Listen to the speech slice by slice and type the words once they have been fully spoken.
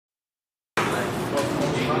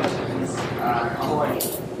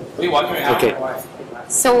Okay.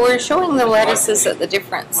 So we're showing the lettuces at the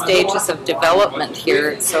different stages of development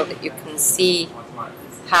here so that you can see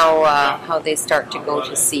how they start to go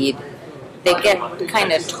to seed. They get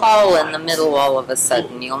kind of tall in the middle all of a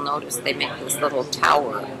sudden. You'll notice they make this little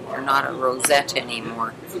tower. They're not a rosette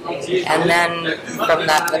anymore. And then from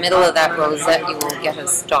the middle of that rosette you will get a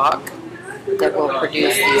stalk that will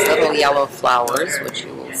produce these little yellow flowers, which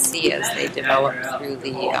you will see as they develop through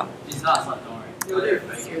the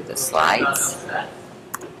slides.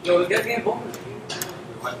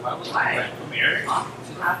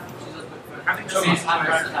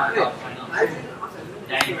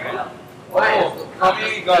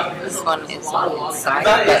 This one is on the inside,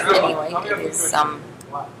 but anyway, it is you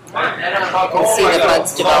can see the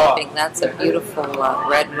buds developing. That's a beautiful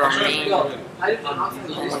red romaine, and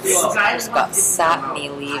it's got satiny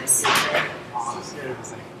leaves.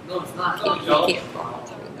 Keep going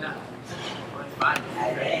through that.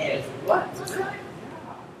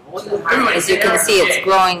 As you can see, it's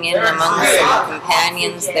growing in among some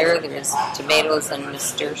companions there. There's tomatoes and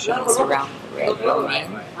nasturtiums around the red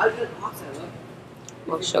romaine.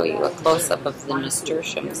 We'll show you a close-up of the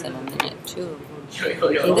nasturtiums in a minute, too.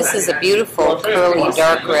 And this is a beautiful, curly,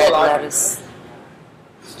 dark red lettuce.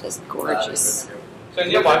 Just gorgeous.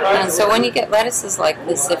 And so when you get lettuces like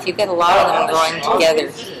this, if you get a lot of them growing together,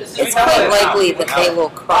 it's quite likely that they will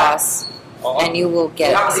cross, and you will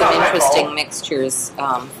get some interesting mixtures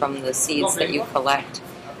from the seeds that you collect.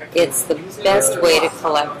 It's the best way to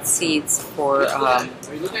collect seeds for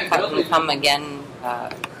come again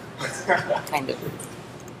kind of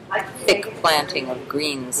thick planting of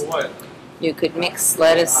greens. You could mix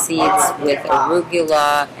lettuce seeds with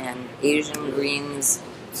arugula and Asian greens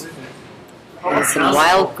and some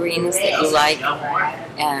wild greens that you like,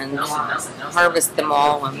 and harvest them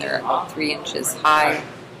all when they're about 3 inches high,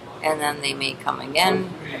 and then they may come again,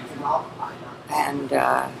 and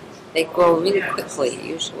they grow really quickly.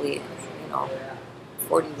 Usually,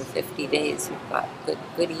 40 to 50 days, you've got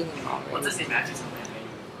good eating already.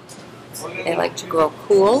 They like to grow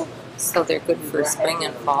cool, so they're good for spring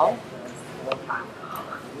and fall.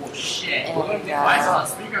 And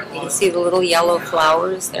you can see the little yellow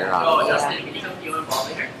flowers there on the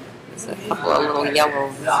there's a couple of little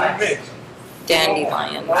yellow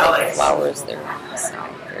dandelion flowers there on the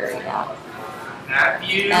side. Very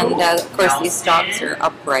happy. And of course these stalks are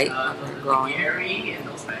upright when they're growing.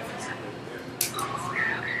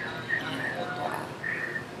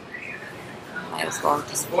 Might as well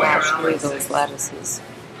just flash through those lettuces.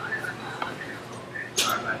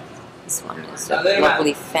 This one is a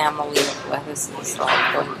lovely family of lettuces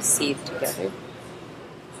all going to seed together.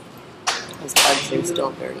 Those buds are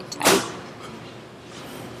still very tight.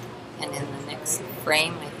 And in the next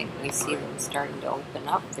frame, I think we see them starting to open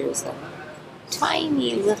up. There's a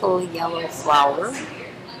tiny little yellow flower.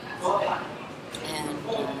 And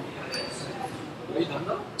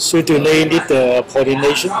so do they need the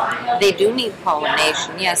pollination? They do need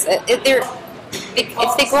pollination, yes.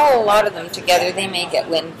 If they grow a lot of them together, they may get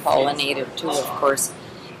wind pollinated too, of course.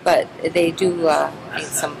 But they do need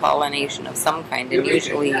some pollination of some kind, and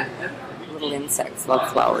usually little insects love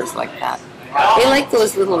flowers like that. They like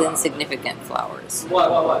those little insignificant flowers.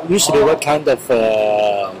 Usually what kind of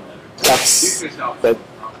bugs that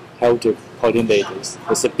help to pollinate this?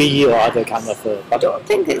 Is it bee or other kind of bug? I don't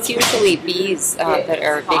think it's usually bees that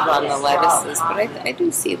are big on the lettuces, but I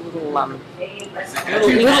do see littler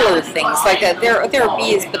things. Like there are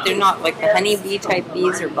bees, but they're not like the honeybee type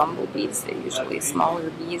bees or bumblebees. They're usually smaller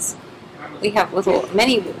bees. We have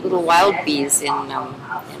many little wild bees in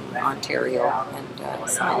Ontario, and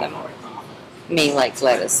some of them may like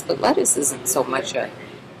lettuce, but lettuce isn't so much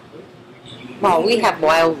well, we have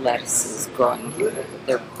wild lettuces growing here.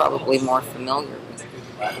 They're probably more familiar with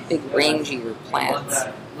big, rangier plants.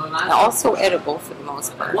 And also edible for the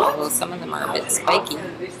most part, although some of them are a bit spiky.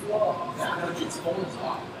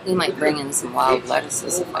 We might bring in some wild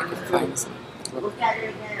lettuces if I could find some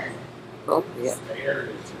appropriate.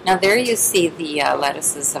 Now there you see the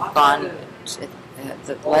lettuces have gone,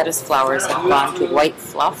 the lettuce flowers have gone to white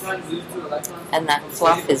fluff, and that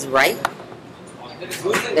fluff is ripe.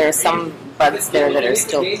 There are some buds there that are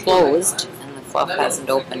still closed, and the fluff hasn't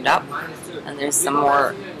opened up, and there's some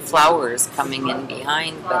more flowers coming in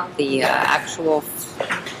behind, but the actual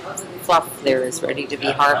fluff there is ready to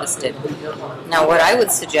be harvested. Now what I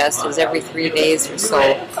would suggest is every 3 days or so,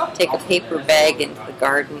 take a paper bag into the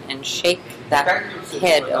garden and shake that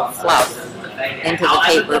head of fluff into the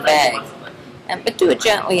paper bag. But do it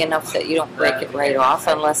gently enough that you don't break it right off,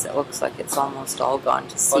 unless it looks like it's almost all gone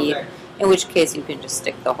to seed, in which case you can just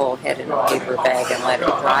stick the whole head in a paper bag and let it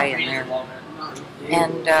dry in there.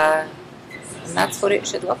 and that's what it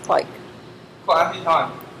should look like.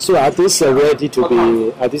 So are these ready to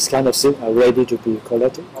be? Are these kind of seeds ready to be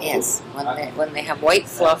collected? Yes, when they have white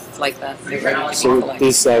fluff like that, they're ready to be So collected.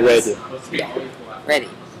 these are ready. Yeah, ready.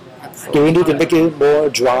 Do we need to make it more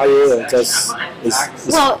drier, or just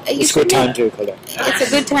it's good time to collect? It's a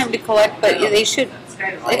good time to collect, but they should.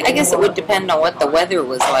 I guess it would depend on what the weather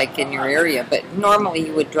was like in your area, but normally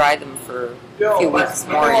you would dry them for a few weeks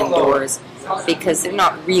more indoors because they're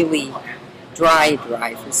not really dry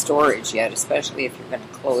for storage yet, especially if you're going to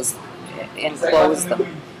enclose them.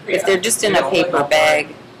 If they're just in a paper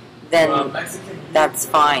bag, then that's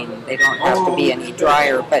fine. They don't have to be any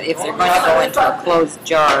drier. But if they're going to go into a closed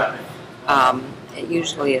jar,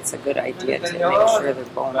 usually it's a good idea to make sure they're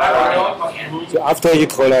bone dry. So after you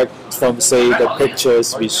collect from, say, the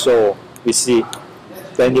pictures we see,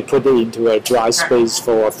 then you put it into a dry space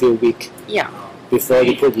for a few weeks. Yeah. Before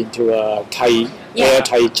you put into a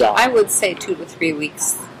airtight jar. I would say 2 to 3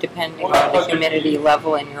 weeks, depending on the humidity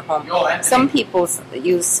level in your home. Some people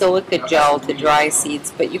use silica gel to dry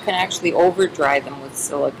seeds, but you can actually over dry them with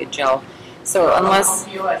silica gel. So unless,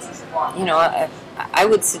 I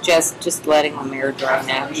would suggest just letting them air dry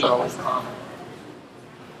naturally.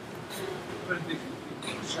 You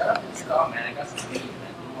can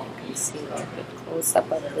see a good close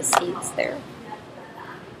up of the seeds there.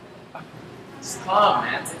 It's calm,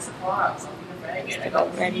 man. 6 o'clock. Just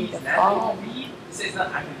about ready to fall. Shut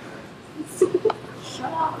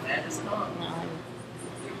up, man. It's calm.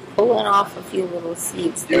 Pulling off a few little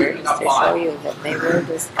seeds there just to show you that they will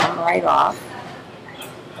just come right off.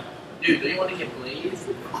 Dude, do you want to get blazed?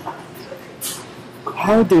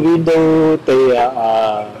 How do we know they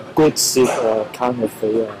are good seed or kind of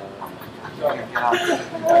Well,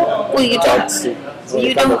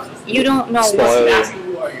 you don't know what.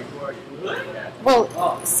 Well,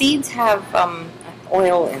 seeds have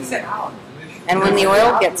oil in them, and when the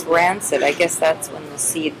oil gets rancid, I guess that's when the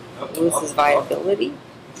seed loses viability.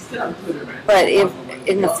 But if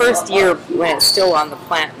in the first year, when it's still on the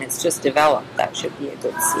plant and it's just developed, that should be a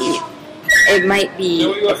good seed. It might be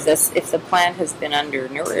if the plant has been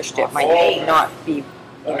undernourished, it might not be.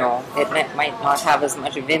 It might not have as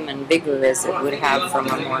much vim and vigor as it would have from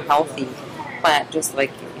a more healthy plant, just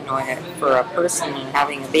like. For a person and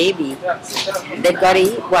having a baby, they've got to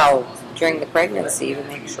eat well during the pregnancy to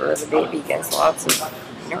make sure the baby gets lots of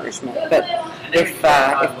nourishment. But if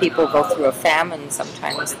people go through a famine,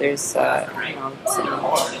 sometimes there's some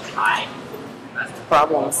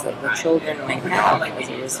problems that the children might have as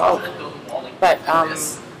a result. But I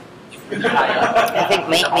think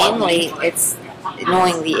mainly it's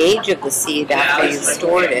knowing the age of the seed after you've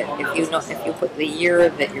stored it. If you put the year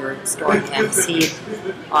that you're storing that seed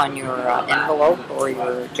on your envelope or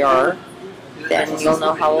your jar, then you'll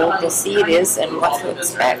know how old the seed is and what to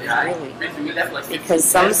expect, really. Because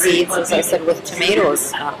some seeds, as I said with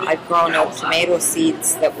tomatoes, I've grown out tomato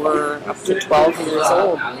seeds that were up to 12 years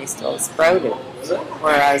old and they still sprouted.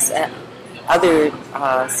 Whereas other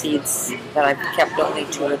seeds that I've kept only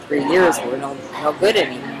 2 or 3 years were no good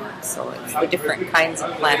anymore. So it's the different kinds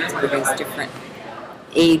of plants produce different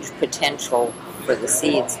age potential for the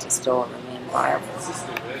seeds to still remain viable.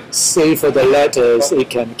 Say for the lettuce,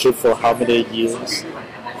 it can keep for how many years?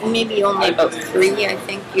 Maybe only about 3, I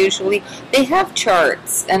think, usually. They have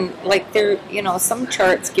charts, and some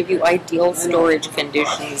charts give you ideal storage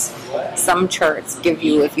conditions. Some charts give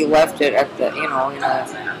you, if you left it at the,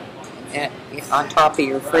 on top of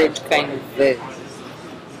your fridge, kind of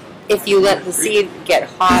if you let the seed get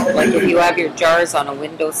hot, like if you have your jars on a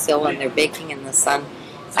windowsill and they're baking in the sun,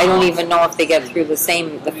 I don't even know if they get through the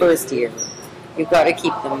first year. You've got to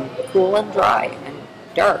keep them cool and dry and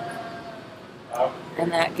dark,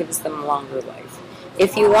 and that gives them longer life.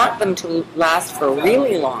 If you want them to last for a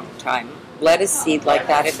really long time, lettuce seed like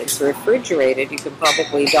that, if it's refrigerated, you can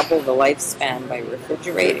probably double the lifespan by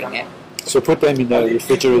refrigerating it. So put them in the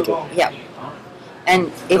refrigerator? Yeah.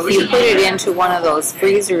 And if you put it into one of those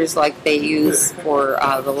freezers like they use for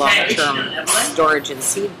the long-term storage in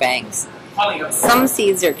seed banks, some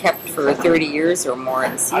seeds are kept for 30 years or more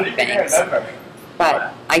in seed banks.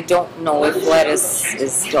 But I don't know if lettuce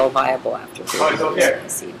is still viable after 30 years in a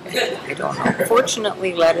seed bank. I don't know.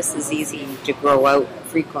 Fortunately, lettuce is easy to grow out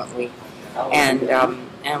frequently, and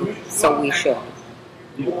so we should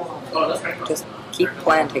just keep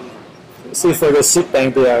planting it. See, for the seed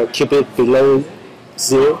bank, they are keep it below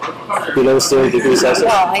 0 degrees Celsius.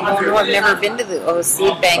 Well, I don't know. I've never been to those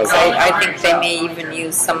seed banks. Okay. I think they may even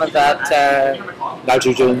use some of that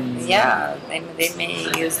nitrogen. Yeah, they may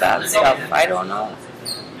use that stuff. I don't know.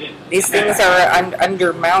 These things are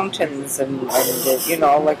under mountains, and you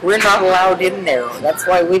know, like we're not allowed in there. That's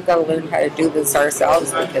why we've got to learn how to do this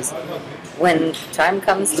ourselves, because when time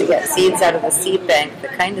comes to get seeds out of the seed bank, the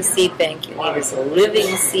kind of seed bank you need is a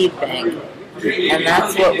living seed bank. And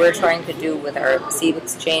that's what we're trying to do with our seed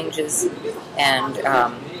exchanges and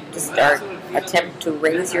just our attempt to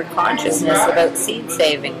raise your consciousness about seed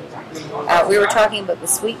saving. We were talking about the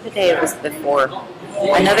sweet potatoes before.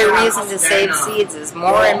 Another reason to save seeds is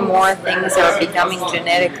more and more things are becoming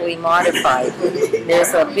genetically modified.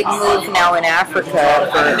 There's a big move now in Africa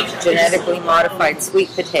for genetically modified sweet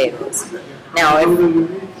potatoes. Now, if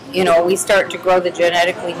we start to grow the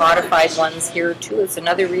genetically modified ones here too, it's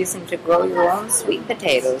another reason to grow your own sweet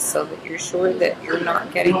potatoes so that you're sure that you're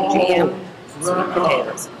not getting GM sweet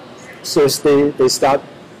potatoes. So they start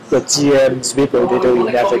the GM sweet potato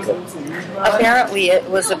in Africa. Apparently it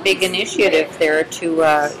was a big initiative there to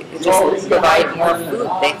just provide more food.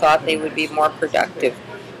 They thought they would be more productive.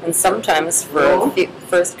 And sometimes for the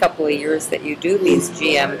first couple of years that you do these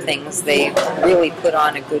GM things, they really put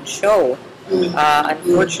on a good show.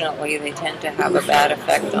 Unfortunately, they tend to have a bad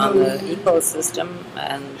effect on the ecosystem,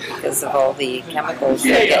 and because of all the chemicals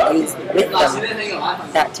that get used with them,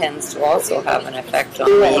 that tends to also have an effect on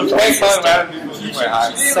the ecosystem.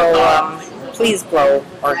 So please grow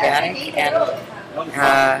organic and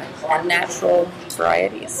natural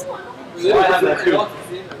varieties. Here's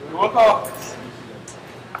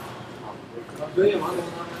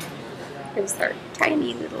our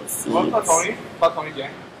tiny little seeds. Have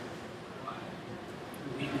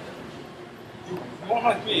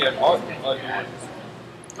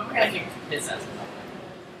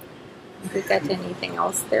we got anything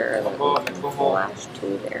else there that we can flash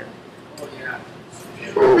to there?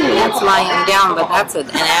 That's lying down, but that's an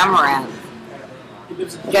amaranth. You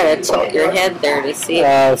gotta tilt your head there to see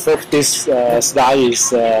it. So this slide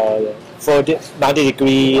is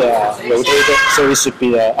 90-degree rotated, so it should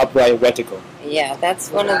be upright vertical. Yeah,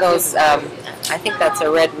 that's one of those, I think that's a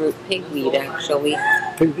red root pigweed actually,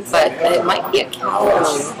 but it might be a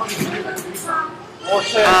callus.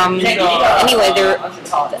 Anyway,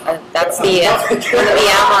 that's one of the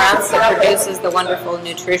amaranths that produces the wonderful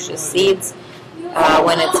nutritious seeds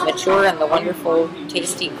when it's mature, and the wonderful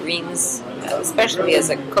tasty greens, especially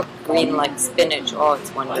as a cooked green like spinach. Oh,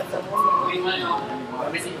 it's wonderful.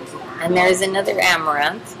 And there's another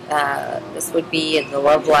amaranth. This would be in the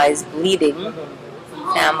Love Lies Bleeding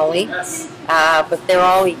family, but they're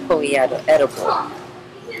all equally edible.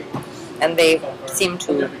 And they seem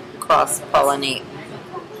to cross-pollinate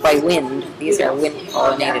by wind. These are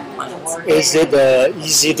wind-pollinated plants. Is it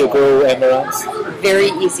easy to grow amaranth? Very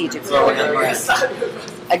easy to grow amaranth.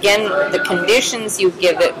 Again, the conditions you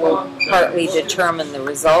give it will partly determine the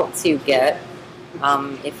results you get.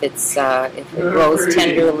 If it grows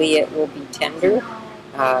tenderly, it will be tender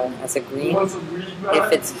as a green.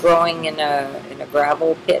 If it's growing in a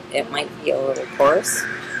gravel pit, it might be a little coarse,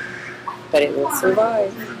 but it will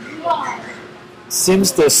survive.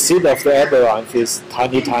 Since the seed of the amaranth is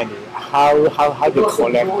tiny, how do you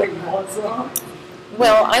collect them?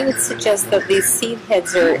 Well, I would suggest that these seed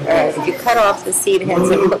heads are, if you cut off the seed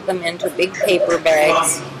heads and put them into big paper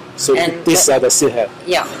bags. So these are the seed heads?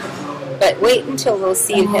 Yeah. But wait until those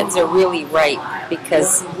seed heads are really ripe,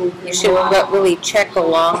 because you should really check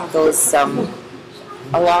along those,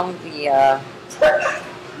 along the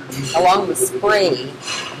spray.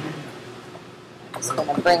 I'm just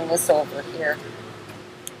going to bring this over here,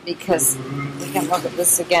 because we can look at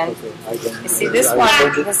this again. You see this one,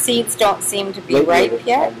 the seeds don't seem to be ripe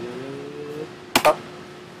yet.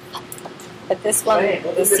 But this one,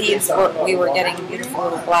 the seeds, we were getting beautiful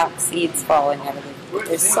little black seeds falling out of it.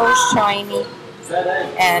 They're so shiny,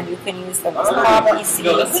 and you can use them as poppy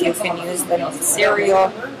seeds, you can use them as cereal,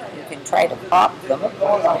 you can try to pop them.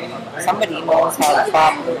 Somebody knows how to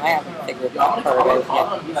pop them, I haven't figured that part out yet.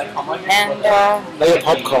 And, like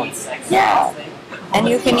popcorn. Yeah. And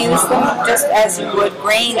you can use them just as you would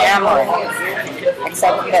grain amaranth,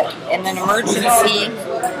 except that in an emergency,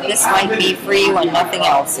 this might be free when nothing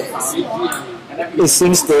else is. It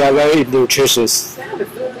seems they are very nutritious.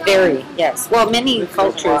 Very, yes. Well, many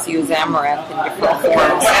cultures use amaranth in different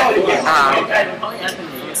forms. From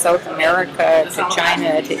South America to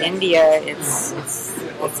China to India, it's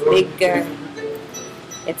big.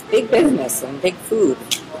 It's big business and big food.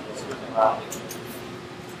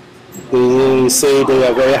 They say they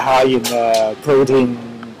are very high in protein.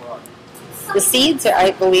 The seeds,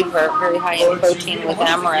 I believe, are very high in protein with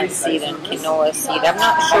amaranth seed and quinoa seed. I'm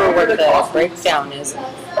not sure what the breakdown is.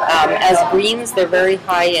 As greens, they're very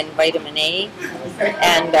high in vitamin A,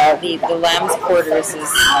 And the lamb's quarters is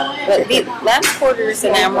the lamb's quarters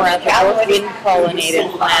and amaranth are both wind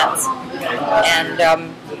pollinated plants, and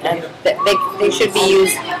they should be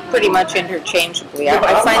used pretty much interchangeably.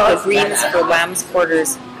 I find the greens for lamb's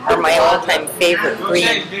quarters are my all-time favorite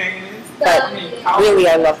green, but really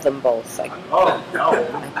I love them both. I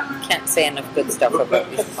can't say enough good stuff about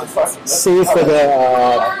these plants. See, for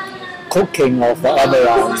the cooking of the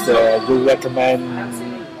amaranth, you recommend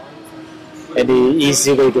any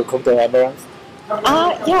easy way to cook the amaranth?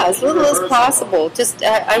 Yeah, as little as possible. Just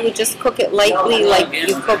I would just cook it lightly, like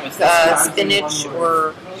you cook spinach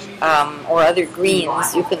or other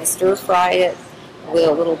greens. You can stir fry it with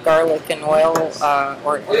a little garlic and oil,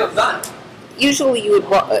 or usually you would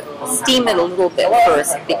steam it a little bit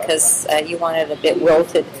first because you want it a bit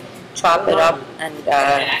wilted. Chop it up and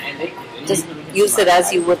just use it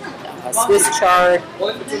as you would Swiss chard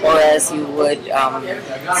or as you would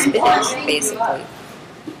spinach, basically.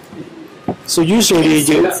 So usually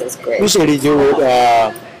you would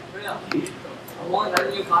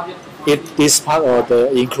eat this part, or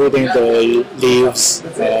including the leaves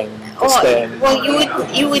and the stem. Well,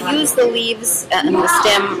 you would use the leaves and the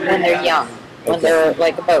stem when they're young, when they're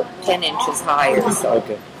like about 10 inches high or so.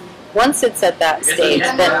 Okay. Once it's at that stage,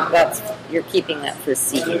 then you're keeping that for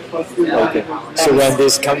seed. Okay. So when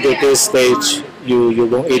this comes to this stage, you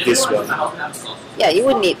won't eat this one. Yeah, you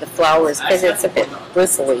wouldn't eat the flowers because it's a bit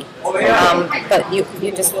bristly. But you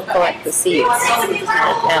just collect the seeds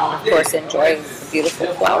and of course enjoy the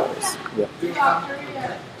beautiful flowers. Yeah.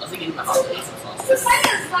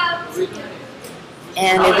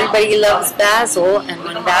 And everybody loves basil, and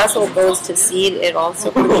when basil goes to seed, it also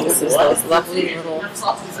produces those lovely little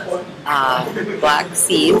black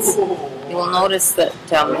seeds. You will notice that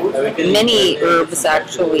many herbs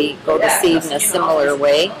actually go to seed in a similar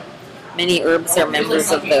way. Many herbs are members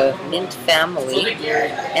of the mint family,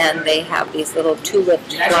 and they have these little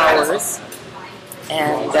tuliped flowers,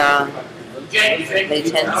 and they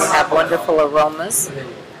tend to have wonderful aromas.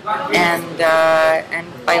 And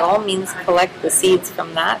by all means collect the seeds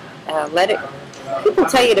from that. People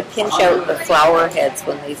tell you to pinch out the flower heads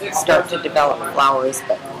when they start to develop flowers,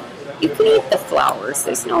 but you can eat the flowers.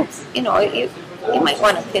 There's no, you might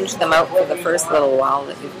want to pinch them out for the first little while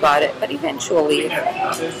that you've got it, but eventually,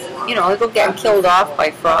 it'll get killed off by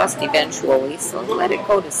frost eventually, so let it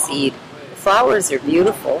go to seed. The flowers are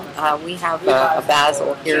beautiful. We have a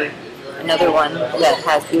basil here, another one that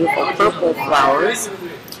has beautiful purple flowers.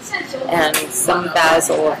 And some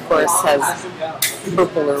basil, of course, has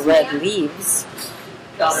purple or red leaves.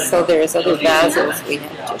 So there's other basils we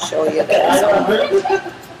have to show you there.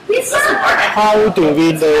 How do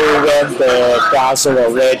we know when the basil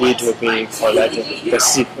are ready to be collected, the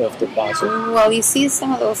seed of the basil? Well, you see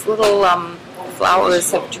some of those little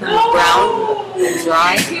flowers have turned brown and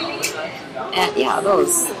dry. And yeah,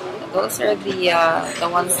 those are the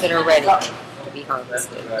ones that are ready to be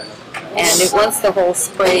harvested. And once the whole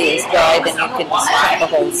spray is dry, then you can just cut the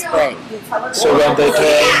whole spray. So when they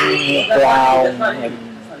turn brown and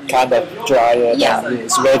kind of dry,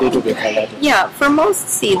 it's ready to be collected. Yeah, for most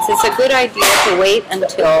seeds, it's a good idea to wait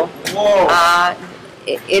until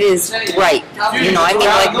it is ripe. Like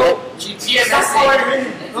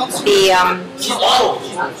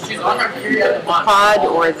the pod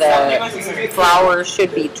or the flower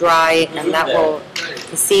should be dry, and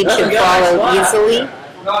the seed should fall out easily,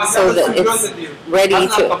 so that it's ready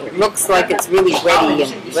to, looks like it's really ready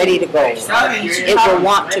and ready to go. It will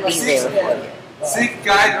want to be there.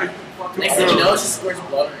 Next thing you know, she squirts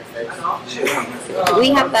blood on her face. We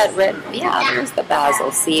have that red, there's the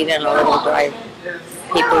basil seed and a little dry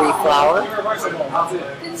papery flower.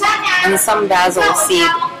 And some basil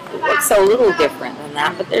seed looks a little different than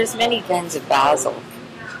that, but there's many kinds of basil.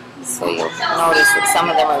 So you'll notice that some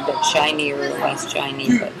of them are a bit shinier or less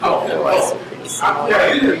shiny, but otherwise they're pretty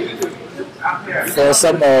similar. For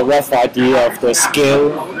some rough idea of the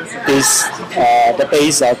scale, is the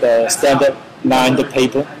base of the standard lined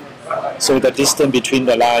paper. So the distance between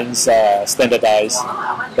the lines standardized.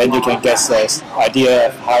 Then you can get the idea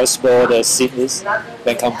of how small the seed is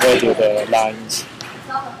when compared to the lines.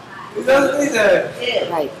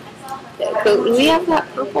 Right. Do we have that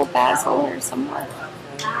purple basil here somewhere?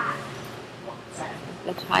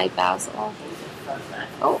 The Thai basil.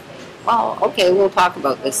 Oh, well, okay, we'll talk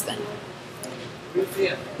about this then.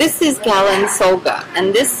 This is Galansoga,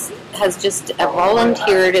 and this has just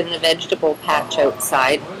volunteered in the vegetable patch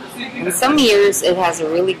outside. In some years it has a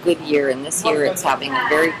really good year, and this year it's having a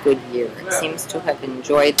very good year. It seems to have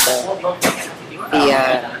enjoyed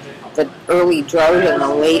the early drought and the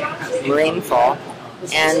late rainfall,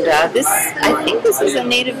 And I think this is a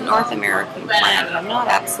native North American plant. I'm not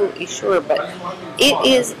absolutely sure, but it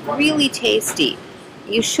is really tasty.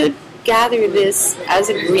 You should gather this as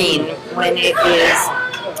a green when it is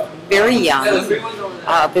very young,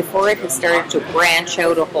 before it has started to branch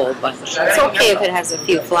out a whole bunch. It's okay if it has a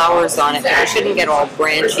few flowers on it, but it shouldn't get all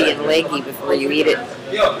branchy and leggy before you eat it.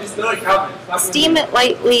 Steam it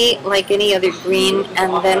lightly like any other green,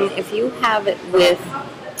 and then if you have it with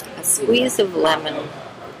a squeeze of lemon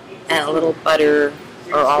and a little butter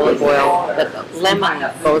or olive oil, but the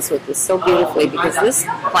lemon goes with this so beautifully because this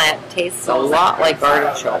plant tastes a lot like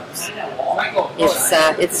artichokes.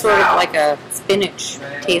 It's sort of like a spinach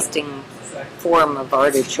tasting form of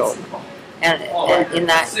artichoke, and in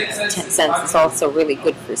that sense it's also really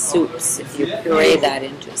good for soups. If you puree that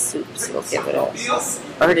into soups, you'll give it a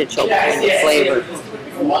artichoke kind of flavor,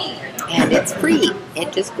 and it's free.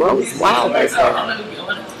 It just grows wild out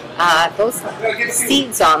there. Those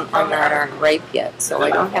seeds on that aren't ripe yet, so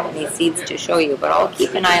I don't have any seeds to show you, but I'll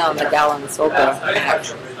keep an eye on the Galansoga patch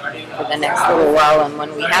for the next little while, and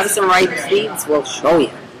when we have some ripe seeds, we'll show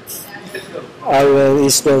you.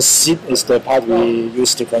 Is the seed is the part we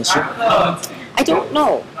use to consume? I don't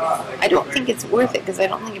know. I don't think it's worth it because I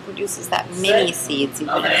don't think it produces that many seeds,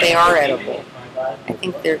 even if they are edible. I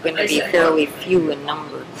think they're going to be fairly few in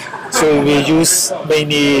number. So we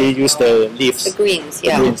mainly use the leaves? The greens,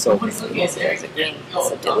 yeah. The greens, okay. It's a green.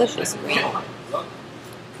 It's a delicious green.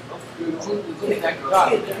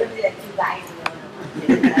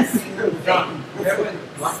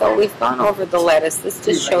 So we've gone over the lettuce. This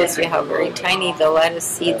just shows you how very tiny the lettuce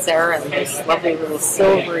seeds are, and there's lovely little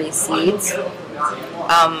silvery seeds.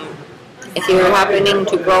 If you're happening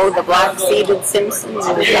to grow the black-seeded Simpsons,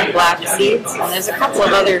 you've got black seeds. And there's a couple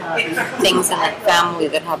of other things in that family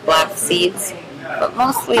that have black seeds, but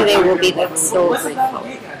mostly they will be that silvery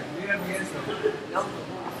color.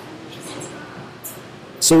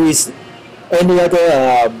 So is any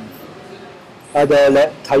other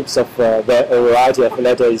types of variety of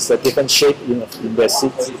lettuce a different shape in the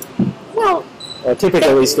seeds? Well,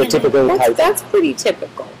 typical is the typical type. That's pretty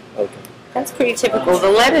typical. Okay. That's pretty typical. The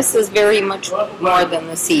lettuce is very much more than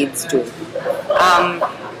the seeds do.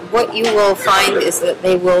 What you will find is that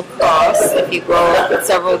they will cross if you grow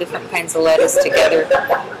several different kinds of lettuce together.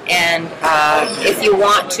 And if you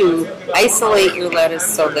want to isolate your lettuce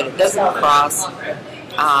so that it doesn't cross,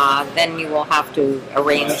 then you will have to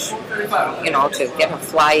arrange, to get a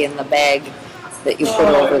fly in the bag that you put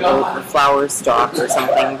over the flower stalk or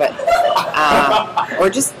something, but or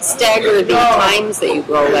just stagger the times that you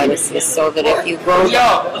grow lettuces so that if you grow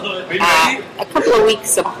them a couple of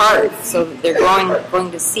weeks apart, so that they're going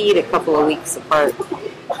to seed a couple of weeks apart,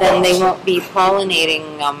 then they won't be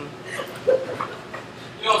pollinating.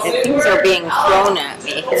 And things are being thrown at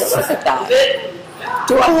me. Here, look at that.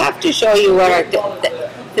 Do I have to show you what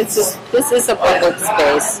this is a public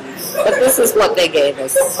space, but this is what they gave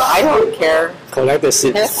us. I don't care. Collect the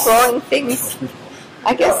seeds. They're throwing things.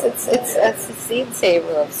 I guess it's a seed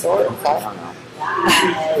saver of sorts. I don't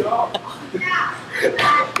know.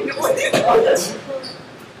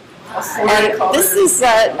 And this is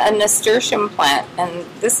a nasturtium plant, and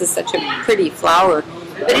this is such a pretty flower.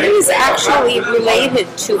 But it is actually related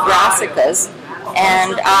to brassicas.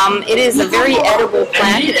 And it is a very edible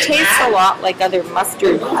plant. It tastes a lot like other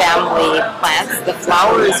mustard family plants. The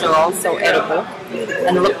flowers are also edible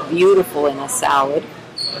and look beautiful in a salad.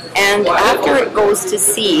 And after it goes to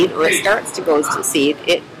seed, or it starts to go to seed,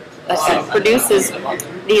 it produces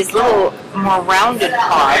these little more rounded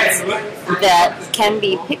pods that can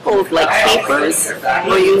be pickled like capers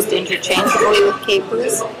or used interchangeably with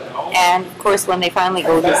capers. And of course, when they finally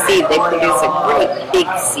go to seed, they produce a great big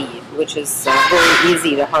seed, which is very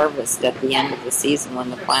easy to harvest at the end of the season when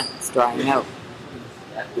the plant is drying out.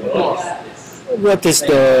 What is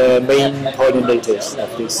the main pollinators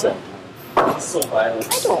of this? I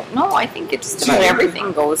don't know. I think it's just about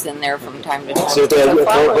everything goes in there from time to time. So they're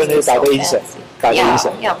pollinated by the insect?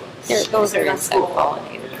 Yeah. Those are insect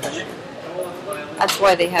pollinators for sure. That's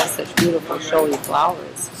why they have such beautiful showy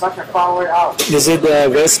flowers. Is it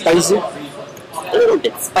very spicy? A little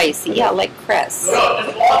bit spicy, yeah, like cress.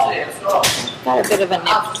 Got a bit of a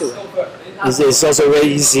nip to it. It's also very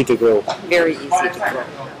easy to grow. Very easy to grow.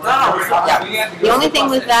 Yeah. The only thing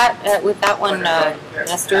with that one,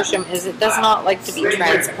 nasturtium, is it does not like to be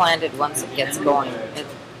transplanted once it gets going.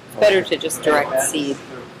 It's better to just direct seed.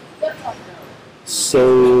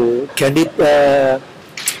 So, can it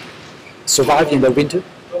survive in the winter?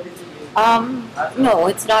 No,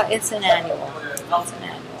 it's not. It's an annual.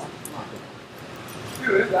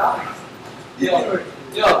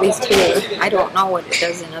 at least here. I don't know what it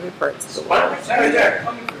does in other parts of the world.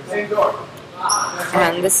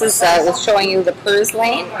 And this is showing you the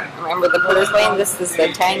purslane. Remember the purslane? This is the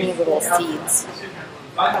tiny little seeds.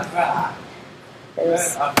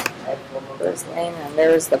 There's purslane, and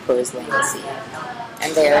there's the purslane seed.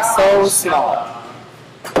 And they are so small.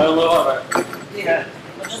 And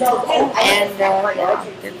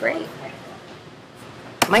they're great.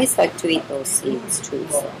 Mice like to eat those seeds too,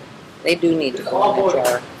 so they do need to go in a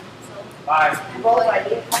jar.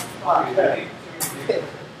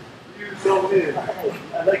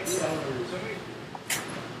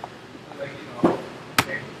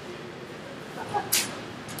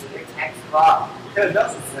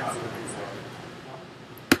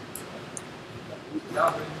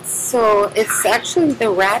 So it's actually the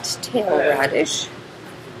rat tail radish.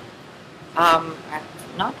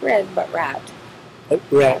 Not red, but rat.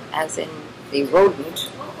 Rat. As in the rodent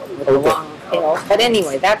with the long tail. But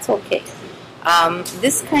anyway, that's okay.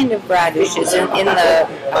 This kind of radish is in the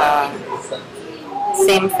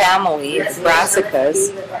same family as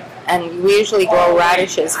brassicas, and we usually grow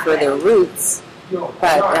radishes for their roots,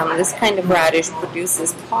 but this kind of radish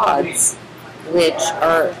produces pods, which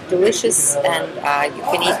are delicious, and you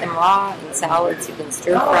can eat them raw in salads, you can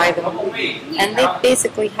stir fry them, and they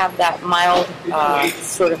basically have that mild,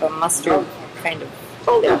 sort of a mustard kind of,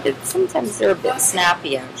 sometimes they're a bit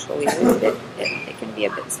snappy actually, they can be a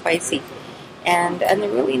bit spicy. And they're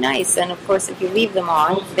really nice. And of course, if you leave them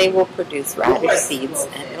on, they will produce radish seeds,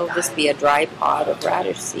 and it'll just be a dry pod of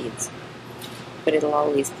radish seeds. But it'll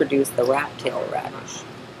always produce the rat tail radish.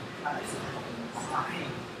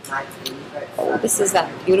 Oh, this is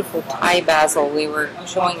that beautiful Thai basil. We were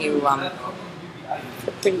showing you the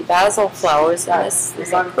pretty basil flowers, and this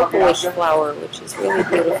is a purplish flower, which is really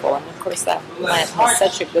beautiful. And of course, that plant has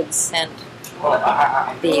such a good scent.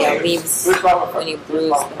 The leaves, when you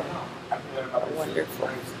bruise them, wonderful.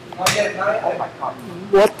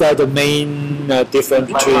 What are the main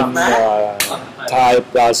difference between Thai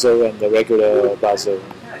basil and the regular basil?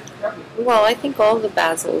 Well, I think all the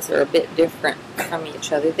basils are a bit different from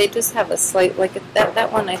each other. They just have a slight, like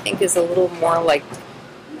that one I think is a little more like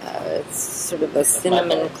it's sort of a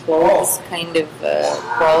cinnamon cloves kind of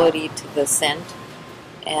quality to the scent.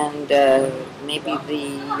 And maybe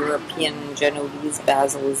the European Genoese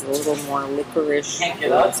basil is a little more licorice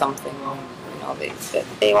or something. You know,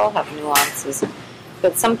 they all have nuances.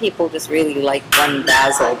 But some people just really like one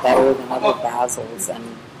basil better than other basils, and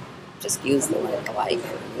just use the one they like,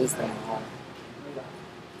 or use them all.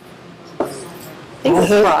 They will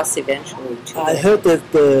cross eventually too. I heard that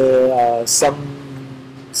some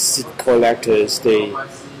seed collectors,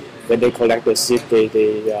 when they collect the seed,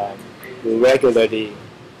 they regularly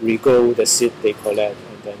regrow the seed they collect,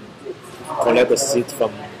 and then collect the seed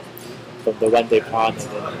from the one they plant,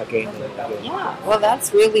 and then again and again. Yeah, well,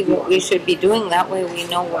 that's really what we should be doing. That way we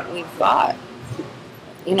know what we've got.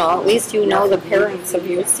 You know, at least you know the parents of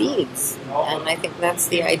your seeds. And I think that's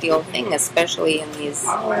the ideal thing, especially in these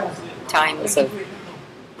times of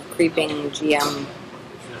creeping GM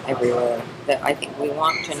everywhere, that I think we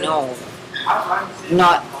want to know.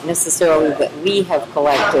 Not necessarily that we have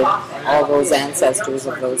collected all those ancestors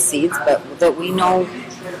of those seeds, but that we know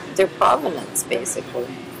their provenance, basically.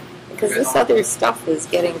 Because this other stuff is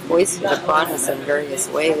getting foisted upon us in various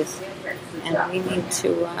ways, and we need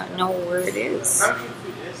to know where it is.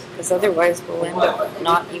 Because otherwise we'll end up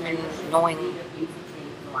not even knowing,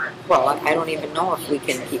 well, I don't even know if we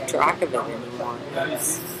can keep track of it anymore.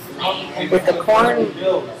 With the corn,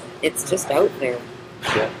 it's just out there.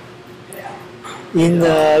 Yeah. In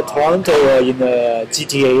Toronto or in the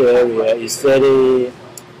GTA area, is there any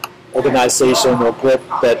organization or group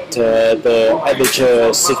that the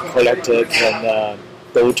amateur seed collector can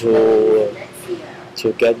go to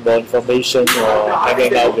get more information or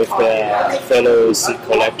hanging out with their fellow seed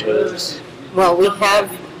collectors? Well, we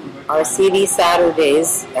have our CD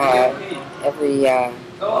Saturdays every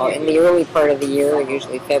in the early part of the year,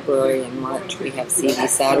 usually February and March. We have CD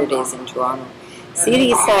Saturdays in Toronto.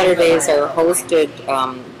 CD Saturdays are hosted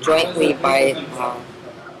jointly by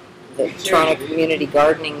the Toronto Community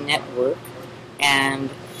Gardening Network and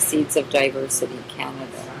Seeds of Diversity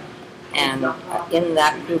Canada. And in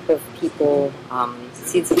that group of people,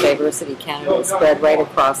 Seeds of Diversity Canada is spread right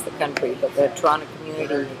across the country, but the Toronto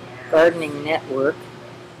Community Gardening Network,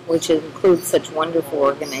 which includes such wonderful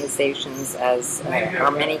organizations as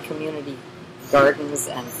our many community gardens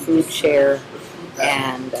and Food Share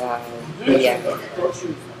and the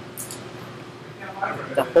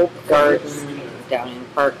Hope Garden down in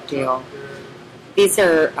Parkdale. These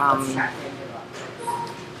are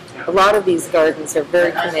a lot of these gardens are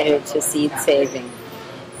very committed to seed saving,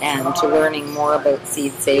 and to learning more about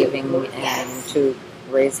seed saving and to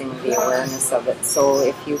raising the awareness of it. So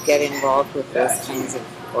if you get involved with those kinds of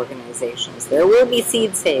organizations, there will be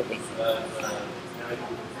seed saving.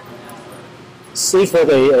 Say for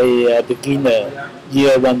a beginner,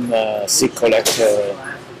 year one seed collector,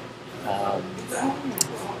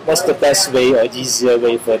 what's the best way or easier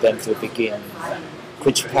way for them to begin?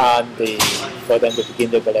 Which plant for them to begin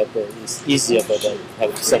to collect is easier for them to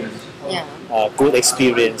have some good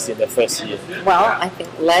experience in the first year? Well, I think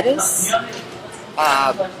lettuce,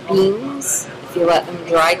 beans, if you let them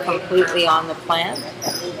dry completely on the plant,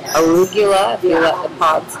 arugula, if you let the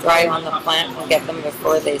pods dry on the plant and get them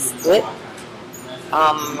before they split.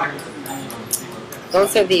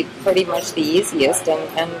 Those are pretty much the easiest,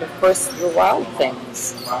 and of course the wild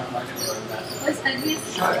things. I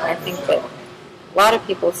think that a lot of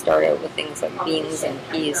people start out with things like beans and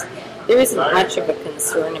peas. There isn't much of a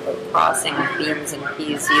concern about crossing beans and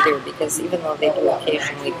peas either, because even though they do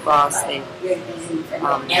occasionally cross, they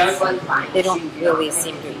don't really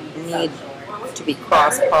seem to need to be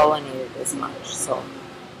cross-pollinated as much. So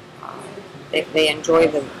they enjoy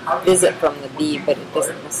the visit from the bee, but it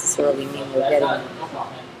doesn't necessarily mean they're getting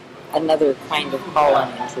another kind of pollen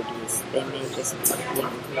introduced. They may just be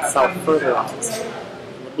self-fertilized.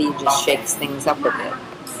 The bee just shakes things up a bit.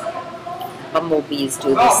 Bumblebees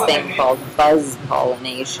do this thing called buzz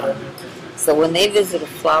pollination. So when they visit a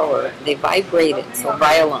flower, they vibrate it so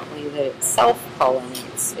violently that it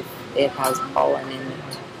self-pollinates if it has pollen in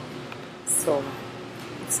it. So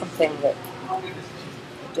it's something that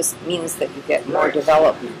just means that you get more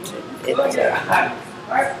development. It's a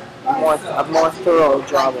more thorough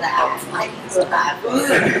job of pollination.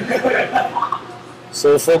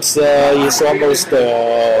 So folks, it's almost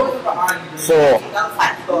fall.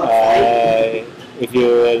 If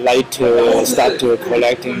you like to start to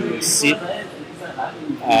collecting seed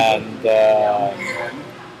and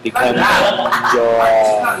become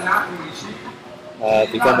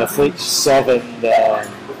a food solvent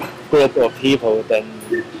group of people, then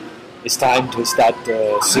it's time to start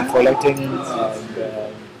seed collecting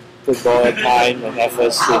and put more time and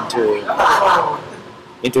efforts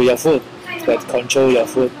into your food. That control your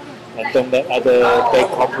food and don't let other big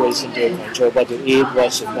corporations to control what you eat,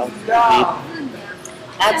 what you not eat.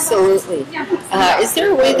 Absolutely. Is there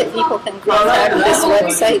a way that people can contact this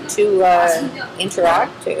website to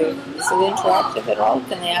interact? Is it interactive at all?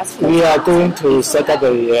 Can they ask you? We are going to set up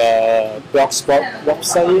a blogspot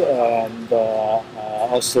website and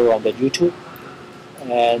also on the YouTube.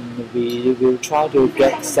 And we will try to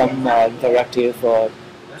get some interactive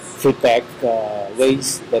feedback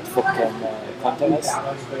ways that folk can contact us.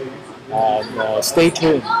 And stay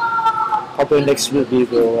tuned. Probably next week we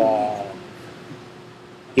will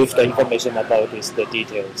give the information about the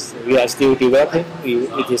details. We are still developing.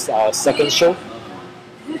 It is our second show.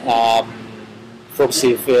 Folks,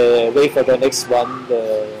 if wait for the next one,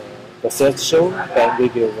 the third show, then we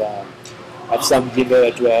will have some email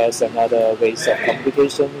address and other ways of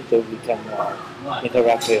communication so we can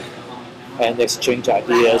interact with and exchange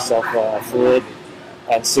ideas of food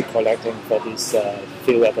and seed collecting for this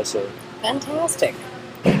few episodes. Fantastic.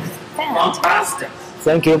 Fantastic.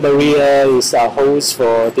 Thank you, Maria is our host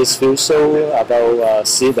for this field show about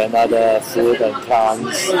seed and other food and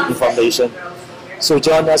plants information. So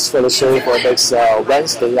join us for the show for next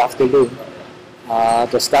Wednesday afternoon.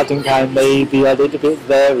 The starting time may be a little bit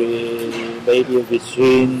vary, maybe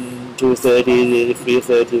between 2:30,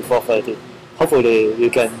 3:30, 4:30. Hopefully you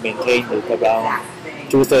can maintain it around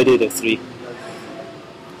 2:30 to 3.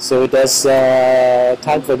 So that's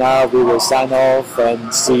time for now. We will sign off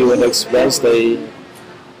and see you next Wednesday.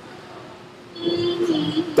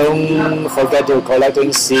 Don't forget to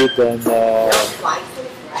collecting seed and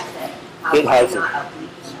eat healthy.